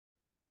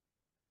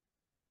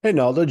Hey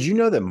Naldo, did you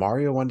know that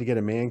Mario wanted to get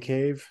a man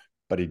cave,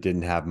 but he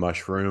didn't have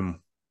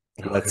mushroom?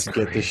 Oh, Let's good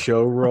get the grief. show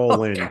Oh,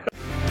 rolling.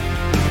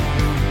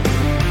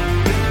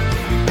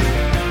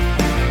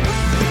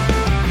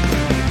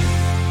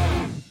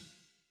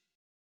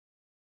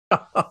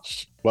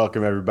 gosh.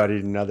 Welcome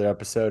everybody to another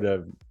episode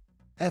of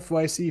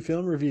FYC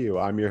Film Review.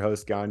 I'm your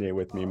host Gagne.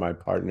 With me, my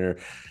partner,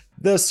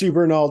 the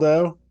Super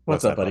Naldo.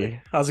 What's What's up, up, buddy?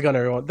 buddy? How's it going,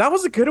 everyone? That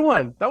was a good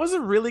one. That was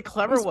a really That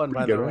clever was a one,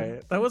 pretty by good the one.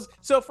 way. That was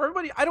so for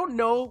everybody. I don't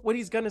know what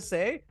he's gonna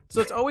say,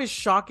 so it's always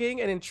shocking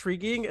and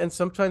intriguing, and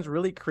sometimes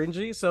really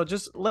cringy. So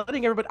just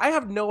letting everybody, I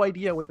have no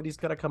idea what he's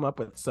gonna come up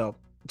with. So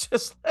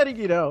just letting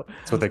you know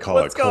That's what they call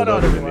a what's going cold on,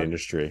 open in the everyone.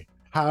 industry.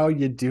 How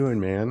you doing,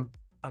 man?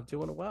 I'm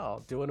doing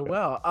well, doing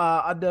well.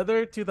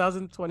 Another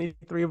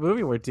 2023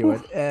 movie we're Whew, doing,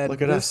 look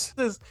and at us.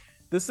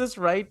 this is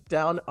right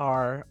down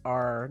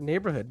our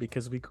neighborhood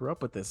because we grew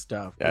up with this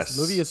stuff. This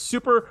movie Yes. is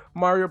Super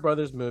Mario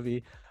Brothers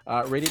movie,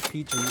 rated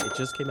PG. It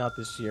just came out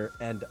this year,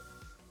 and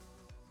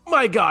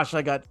my gosh,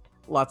 I got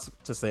lots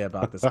to say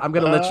about this. I'm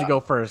gonna let you go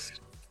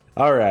first.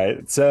 All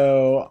right.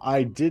 So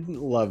I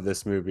didn't love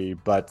this movie,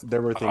 but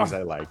there were things Oh,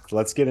 I liked.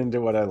 Let's get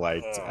into what I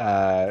liked.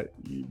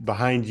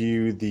 Behind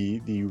you,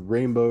 the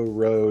Rainbow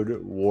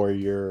Road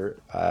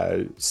Warrior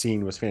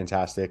scene was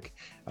fantastic.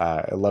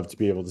 I love to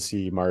be able to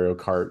see Mario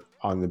Kart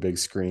on the big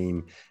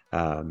screen.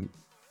 Um,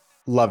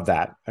 love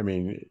that. I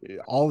mean,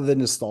 all of the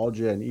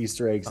nostalgia and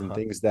Easter eggs and uh-huh.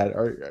 things that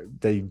are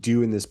they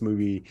do in this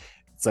movie,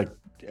 it's like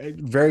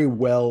very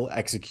well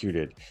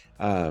executed.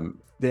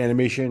 The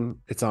animation,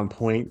 it's on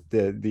point.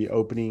 The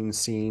opening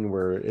scene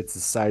where it's a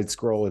side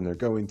scroll and they're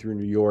going through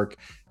New York,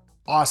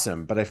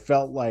 awesome. But I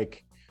felt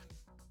like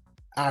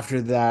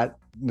after that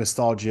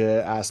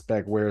nostalgia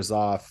aspect wears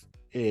off,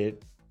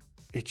 it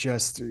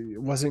just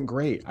wasn't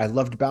great. I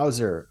loved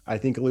Bowser. I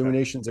think Okay.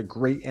 Illumination's a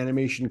great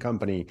animation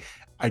company.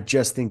 I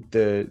just think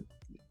the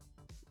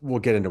we'll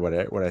get into what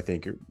I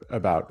think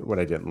about what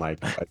I didn't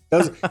like. But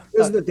those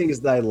are the things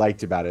that I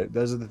liked about it.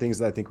 Those are the things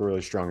that I think were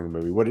really strong in the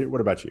movie.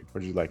 What about you? What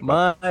did you like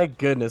about My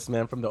goodness,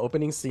 man, from the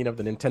opening scene of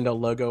the Nintendo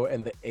logo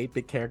and the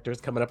 8-bit characters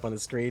coming up on the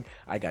screen,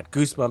 I got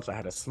goosebumps. I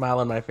had a smile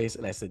on my face,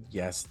 and I said,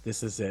 yes,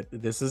 this is it.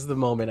 This is the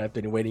moment I've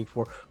been waiting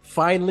for.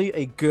 Finally,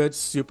 a good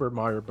Super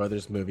Mario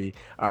Brothers movie.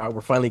 We're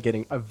finally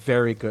getting a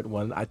very good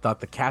one. I thought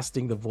the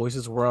casting, the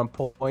voices were on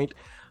point.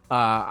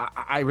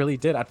 I really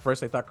did. At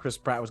first, I thought Chris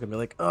Pratt was gonna be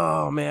like,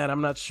 oh man,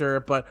 I'm not sure,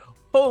 but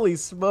holy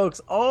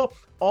smokes, all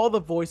the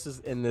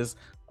voices in this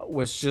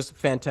was just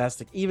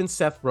fantastic. Even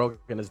Seth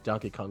Rogen as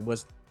Donkey Kong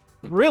was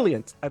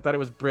brilliant. I thought it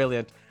was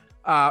brilliant.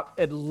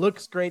 It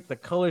looks great. The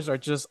colors are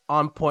just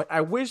on point.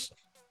 I wish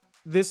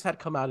this had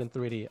come out in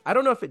 3D. I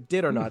don't know if it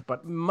did or it? not,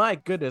 but my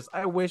goodness,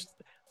 I wish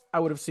I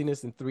would have seen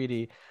this in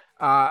 3D.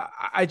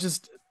 I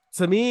just,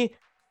 to me,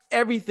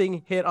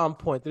 everything hit on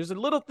point. There's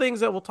little things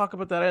that we'll talk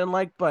about that I didn't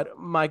like, but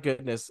my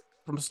goodness,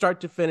 from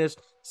start to finish,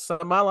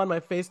 smile on my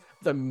face.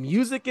 The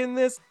music in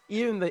this,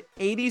 even the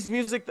 80s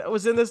music that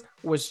was in this,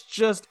 was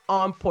just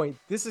on point.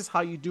 This is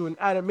how you do an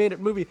animated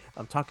movie.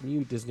 I'm talking to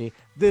you, Disney.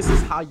 This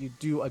is how you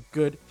do a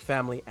good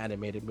family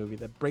animated movie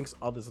that brings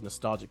all these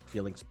nostalgic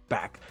feelings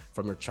back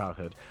from your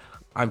childhood.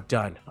 I'm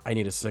done. I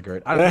need a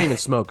cigarette. I don't even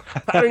smoke.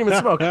 I don't even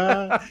smoke.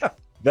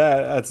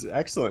 That's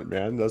excellent,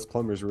 man. Those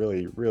plumbers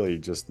really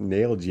just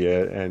nailed you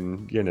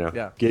and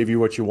Yeah. gave you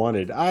what you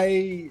wanted.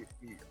 I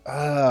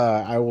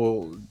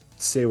will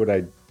say what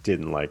I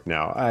didn't like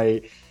now.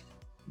 I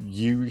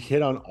You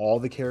hit on all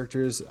the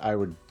characters. I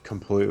would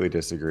completely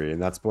disagree,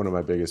 and that's one of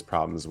my biggest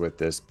problems with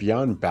this.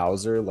 Beyond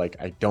Bowser, like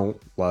I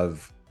don't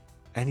love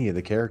any of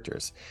the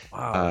characters.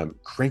 Wow.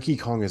 Cranky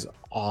Kong is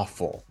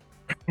awful.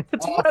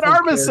 It's Fred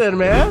Awful Armisen, character.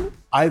 man.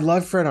 I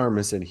love Fred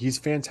Armisen. He's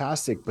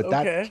fantastic, but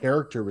that Okay.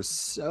 character was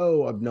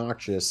so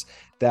obnoxious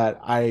that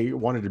I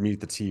wanted to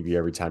mute the TV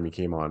every time he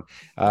came on.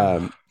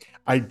 Ugh.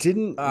 I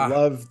didn't Ah.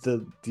 love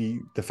the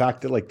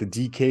fact that like the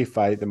DK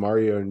fight, the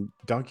Mario and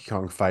Donkey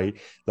Kong fight,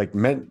 like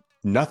meant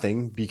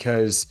nothing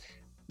because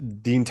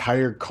the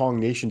entire Kong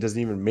nation doesn't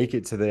even make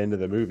it to the end of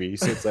the movie.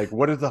 So it's like,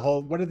 what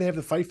do they have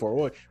to fight for?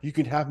 Well, you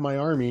can have my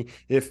army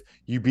if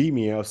you beat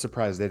me. I was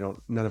surprised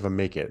none of them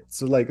make it.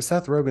 So like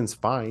Seth Rogen's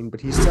fine,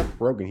 but he's Seth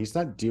Rogen. He's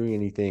not doing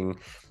anything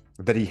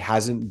that he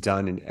hasn't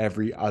done in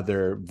every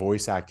other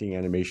voice acting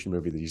animation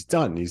movie that he's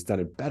done. He's done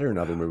it better in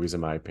other movies,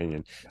 in my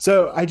opinion.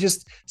 So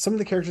some of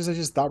the characters I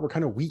just thought were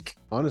kind of weak,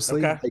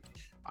 honestly. Okay. Like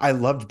I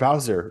loved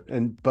Bowser,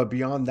 but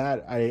beyond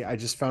that, I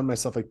just found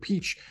myself like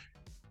Peach.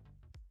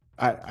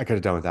 I could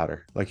have done without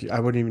her. Like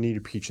I wouldn't even need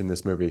a Peach in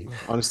this movie,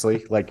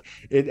 honestly. Like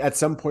it at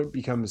some point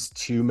becomes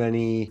too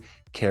many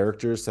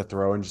characters to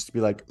throw and just to be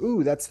like,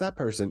 ooh, that's that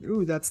person.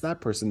 Ooh, that's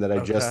that person. That I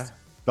Okay. just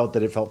felt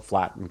that it felt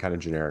flat and kind of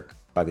generic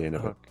by the end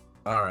of it. Okay.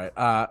 All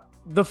right.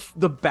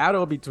 The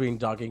battle between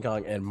Donkey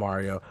Kong and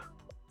Mario,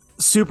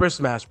 Super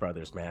Smash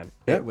Brothers, man.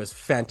 It Yep. was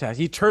fantastic.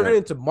 He turned Yep.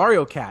 into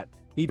Mario Cat.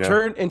 He Yeah.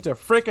 turned into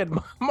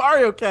freaking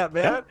Mario Cat,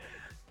 man.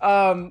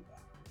 Um,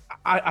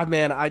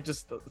 man, I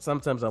just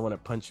sometimes I want to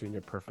punch you in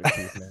your perfect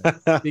teeth,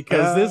 man,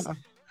 because this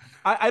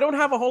I don't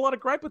have a whole lot of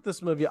gripe with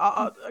this movie.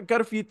 I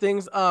got a few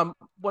things. One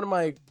of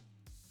my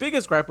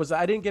biggest gripe was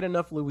I didn't get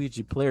enough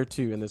Luigi Player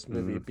 2 in this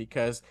movie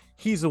because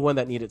he's the one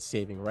that needed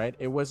saving, right?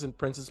 It wasn't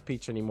Princess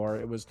Peach anymore.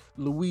 It was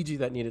Luigi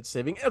that needed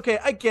saving. Okay,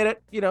 I get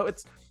it.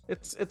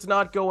 It's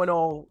not going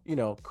all,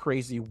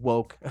 crazy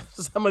woke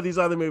some of these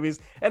other movies.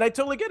 And I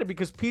totally get it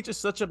because Peach is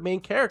such a main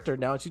character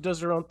now and she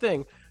does her own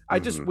thing. I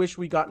just wish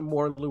we got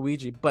more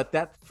Luigi. But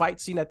that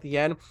fight scene at the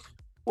end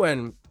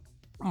when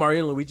Mario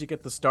and Luigi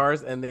get the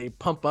stars and they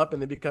pump up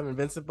and they become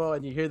invincible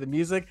and you hear the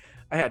music,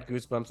 I had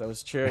goosebumps. I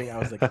was cheering. I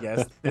was like,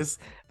 yes,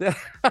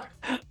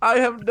 I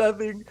have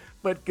nothing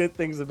but good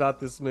things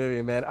about this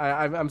movie, man.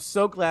 I'm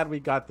so glad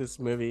we got this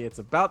movie. It's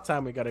about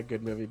time we got a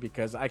good movie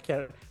because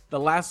the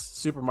last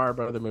Super Mario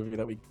Brother movie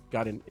that we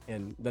got in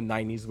the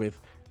 90s with,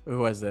 who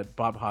was it?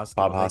 Bob Hoskins.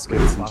 Bob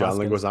Hoskins and John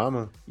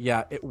Leguizamo.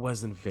 Yeah, it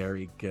wasn't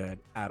very good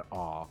at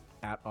all.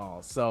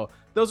 So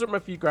those are my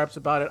few gripes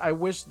about it. I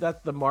wish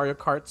that the Mario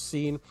Kart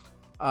scene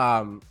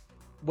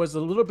was a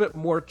little bit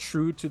more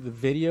true to the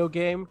video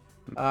game.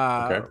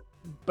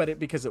 But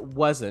because it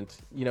wasn't,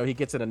 he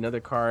gets in another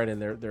card and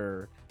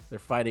they're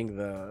fighting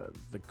the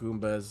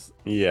Goombas.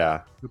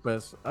 Yeah.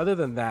 Goombas. Other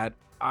than that,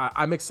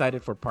 I'm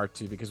excited for part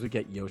 2 because we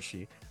get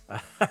Yoshi.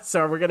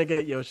 So we're gonna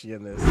get Yoshi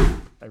in this.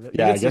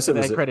 I guess it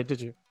was credit.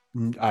 Did you?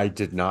 I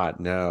did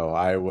not know.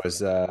 I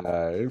was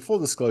in full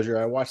disclosure,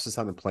 I watched this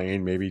on the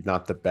plane, maybe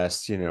not the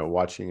best,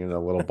 watching in a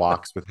little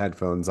box with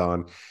headphones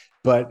on.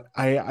 But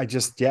I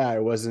just, I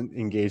wasn't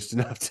engaged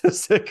enough to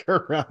stick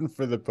around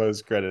for the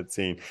post-credit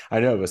scene. I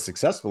know it was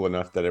successful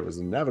enough that it was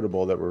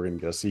inevitable that we were going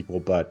to get a sequel.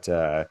 But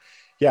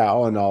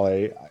all in all,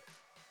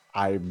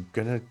 I'm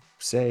going to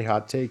say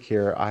hot take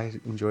here. I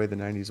enjoy the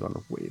 90s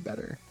one way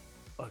better.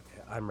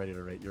 I'm ready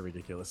to rate. You're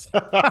ridiculous.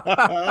 All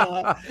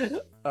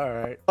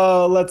right.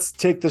 Let's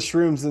take the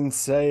shrooms and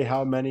say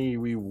how many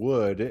we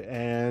would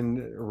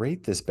and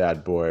rate this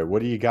bad boy.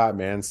 What do you got,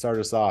 man? Start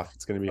us off.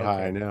 It's going to be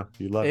high. I know.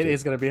 You love it. It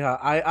is going to be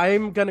high.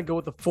 I'm going to go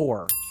with a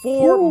 4.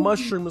 4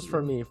 mushrooms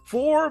for me.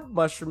 4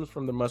 mushrooms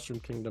from the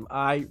Mushroom Kingdom.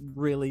 I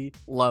really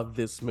love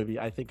this movie.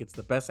 I think it's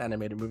the best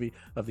animated movie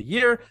of the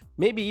year.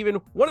 Maybe even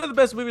one of the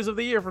best movies of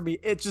the year for me.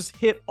 It just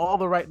hit all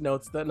the right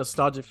notes, that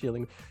nostalgia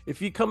feeling.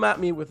 If you come at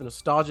me with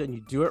nostalgia and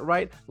you do it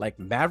right, like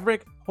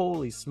Maverick,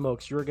 holy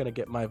smokes, you're gonna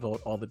get my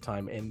vote all the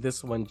time. And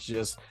this one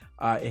just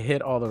it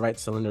hit all the right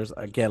cylinders.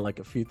 Again, like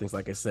a few things,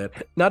 like I said,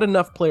 not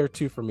enough Player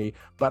 2 for me,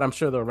 but I'm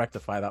sure they'll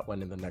rectify that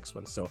one in the next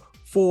one. So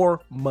 4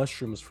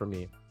 mushrooms for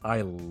me.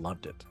 I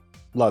loved it.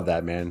 Love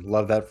that, man.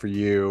 Love that for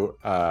you.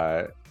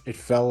 It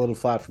fell a little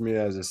flat for me,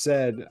 as I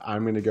said.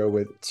 I'm gonna go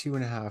with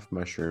 2.5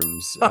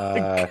 mushrooms.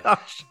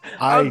 Gosh,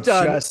 I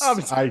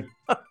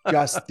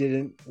just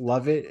didn't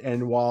love it.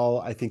 And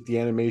while I think the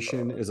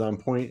animation is on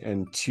point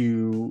and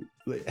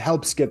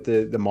helps get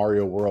the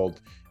Mario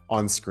world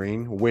on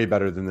screen way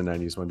better than the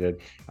 90s one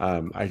did,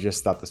 I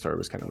just thought the story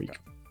was kind of weak.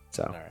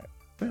 So all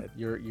right,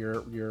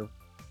 you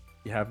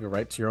have your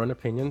right to your own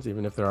opinions,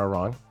 even if they are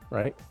wrong,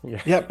 right?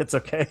 Yeah, yep. It's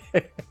okay.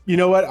 You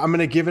know what? I'm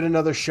gonna give it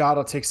another shot.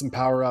 I'll take some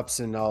power-ups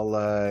and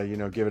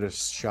I'll give it a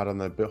shot on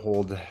the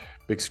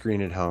big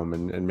screen at home,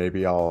 and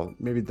maybe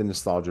the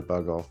nostalgia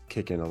bug will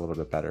kick in a little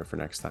bit better for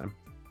next time.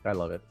 I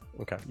love it.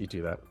 Okay, you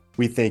do that.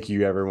 We thank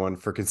you, everyone,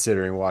 for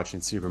considering watching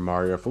Super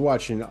Mario, for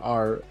watching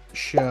our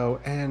show,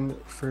 and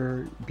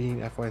for being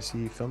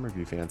FYC film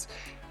review fans.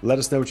 Let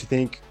us know what you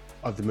think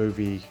of the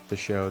movie, the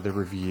show, the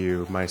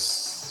review, my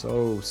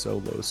so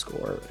low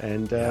score.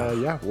 And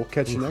we'll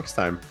catch you next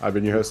time. I've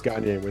been your host,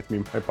 Gagne, with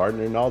me, my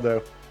partner,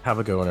 Naldo. Have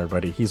a good one,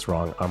 everybody. He's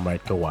wrong. I'm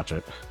right. Go watch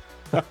it.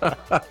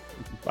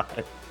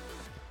 Bye.